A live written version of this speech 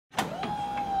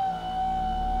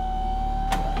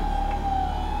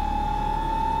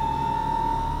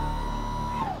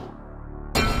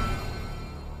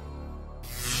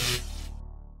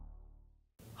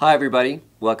Hi everybody,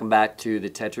 welcome back to the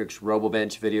Tetrix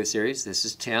RoboBench video series. This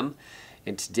is Tim,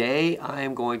 and today I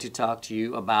am going to talk to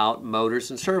you about motors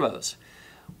and servos.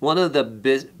 One of the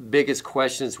biggest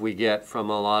questions we get from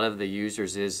a lot of the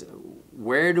users is,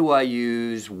 where do I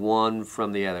use one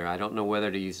from the other? I don't know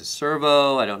whether to use a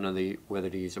servo, I don't know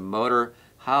whether to use a motor.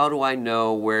 How do I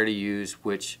know where to use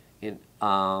which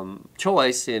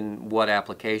choice in what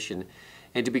application?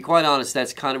 And to be quite honest,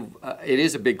 that's kind of, it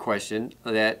is a big question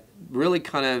that really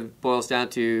kind of boils down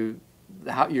to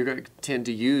how you're going to tend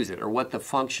to use it or what the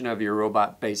function of your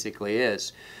robot basically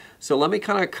is. So let me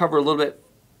kind of cover a little bit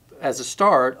as a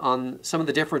start on some of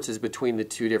the differences between the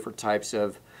two different types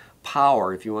of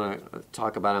power, if you want to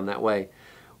talk about them that way.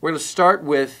 We're going to start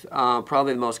with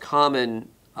probably the most common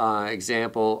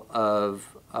example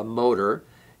of a motor,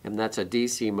 and that's a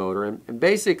DC motor. And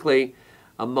basically,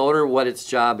 a motor, what its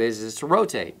job is to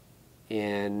rotate.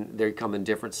 And they come in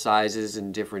different sizes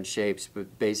and different shapes,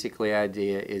 but basically the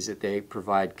idea is that they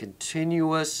provide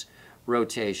continuous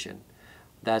rotation.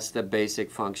 That's the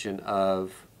basic function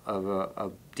of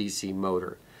a DC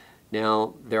motor.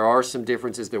 Now, there are some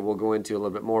differences that we'll go into a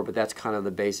little bit more, but that's kind of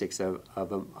the basics of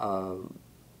a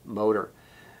motor.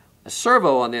 A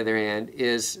servo, on the other hand,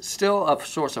 is still a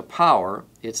source of power.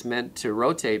 It's meant to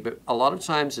rotate, but a lot of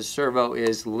times a servo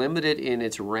is limited in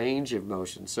its range of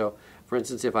motion. So, for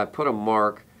instance, if I put a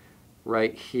mark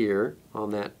right here on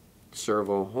that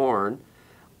servo horn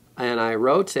and I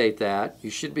rotate that, you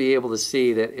should be able to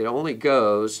see that it only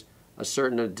goes a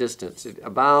certain distance,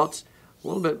 about a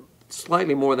little bit,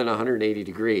 slightly more than 180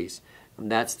 degrees.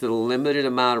 And that's the limited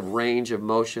amount of range of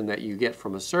motion that you get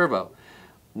from a servo.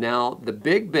 Now, the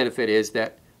big benefit is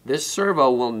that this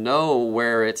servo will know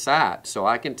where it's at. So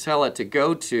I can tell it to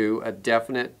go to a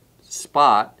definite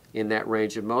spot in that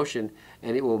range of motion,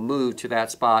 and it will move to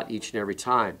that spot each and every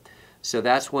time. So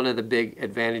that's one of the big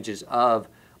advantages of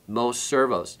most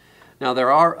servos. Now,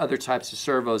 there are other types of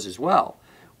servos as well.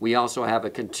 We also have a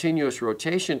continuous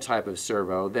rotation type of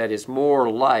servo that is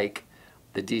more like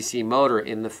the DC motor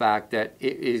in the fact that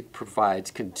it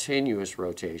provides continuous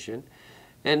rotation.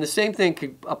 And the same thing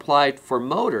could apply for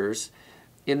motors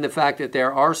in the fact that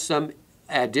there are some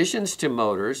additions to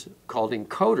motors called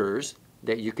encoders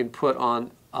that you can put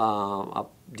on a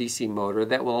DC motor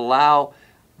that will allow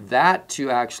that to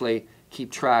actually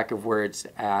keep track of where it's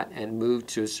at and move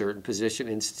to a certain position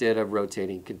instead of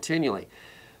rotating continually.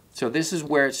 So this is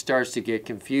where it starts to get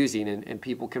confusing, and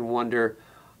people can wonder,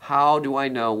 how do I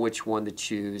know which one to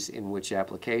choose in which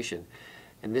application?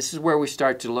 And this is where we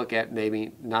start to look at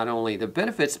maybe not only the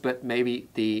benefits, but maybe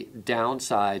the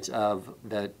downsides of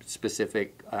the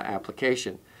specific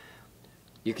application.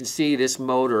 You can see this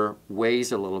motor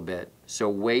weighs a little bit, so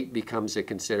weight becomes a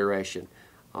consideration.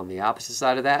 On the opposite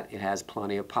side of that, it has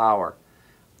plenty of power.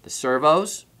 The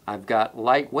servos, I've got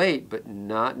lightweight, but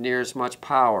not near as much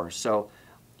power. So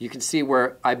you can see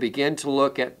where I begin to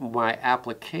look at my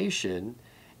application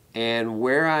and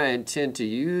where I intend to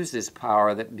use this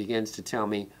power that begins to tell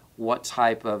me what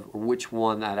type of, or which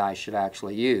one that I should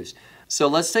actually use. So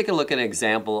let's take a look at an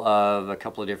example of a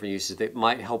couple of different uses that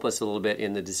might help us a little bit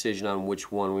in the decision on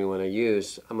which one we want to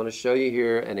use. I'm going to show you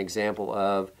here an example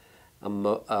of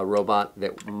a robot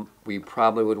that we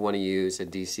probably would want to use a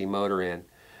DC motor in.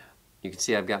 You can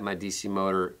see I've got my DC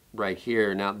motor right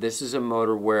here. Now this is a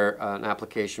motor where, an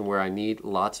application where I need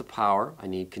lots of power, I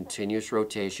need continuous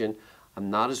rotation. I'm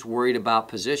not as worried about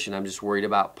position, I'm just worried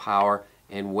about power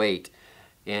and weight.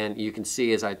 And you can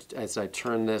see as I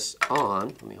turn this on,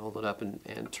 let me hold it up and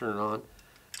turn it on,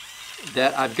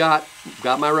 that I've got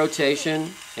my rotation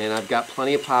and I've got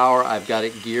plenty of power, I've got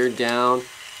it geared down,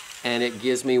 and it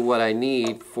gives me what I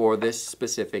need for this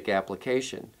specific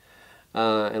application.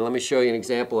 And let me show you an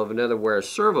example of another where a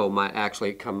servo might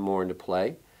actually come more into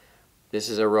play. This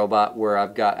is a robot where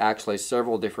I've got actually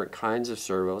several different kinds of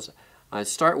servos. I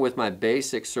start with my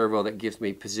basic servo that gives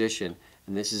me position,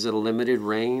 and this is a limited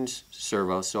range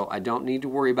servo, so I don't need to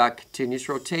worry about continuous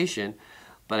rotation,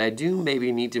 but I do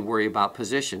maybe need to worry about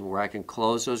position, where I can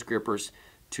close those grippers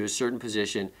to a certain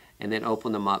position and then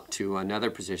open them up to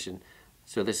another position.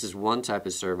 So this is one type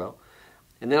of servo.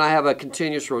 And then I have a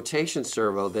continuous rotation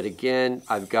servo that, again,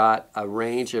 I've got a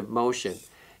range of motion.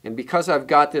 And because I've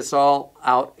got this all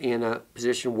out in a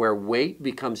position where weight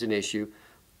becomes an issue,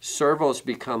 servos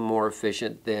become more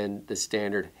efficient than the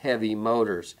standard heavy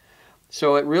motors.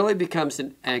 So it really becomes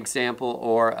an example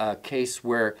or a case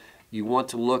where you want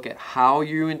to look at how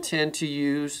you intend to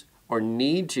use or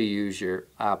need to use your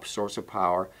source of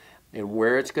power and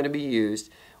where it's going to be used.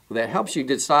 Well, that helps you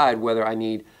decide whether I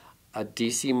need a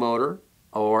DC motor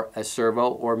or a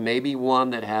servo, or maybe one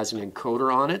that has an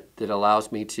encoder on it that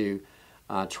allows me to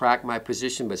track my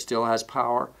position but still has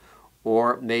power,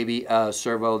 or maybe a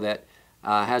servo that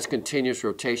has continuous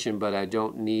rotation but I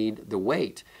don't need the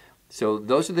weight. So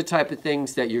those are the type of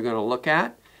things that you're going to look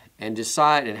at and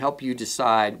decide, and help you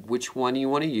decide which one you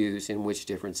want to use in which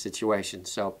different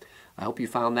situations. So I hope you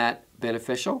found that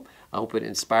beneficial. I hope it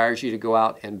inspires you to go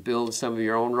out and build some of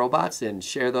your own robots and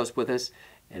share those with us.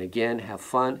 And again, have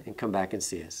fun and come back and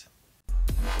see us.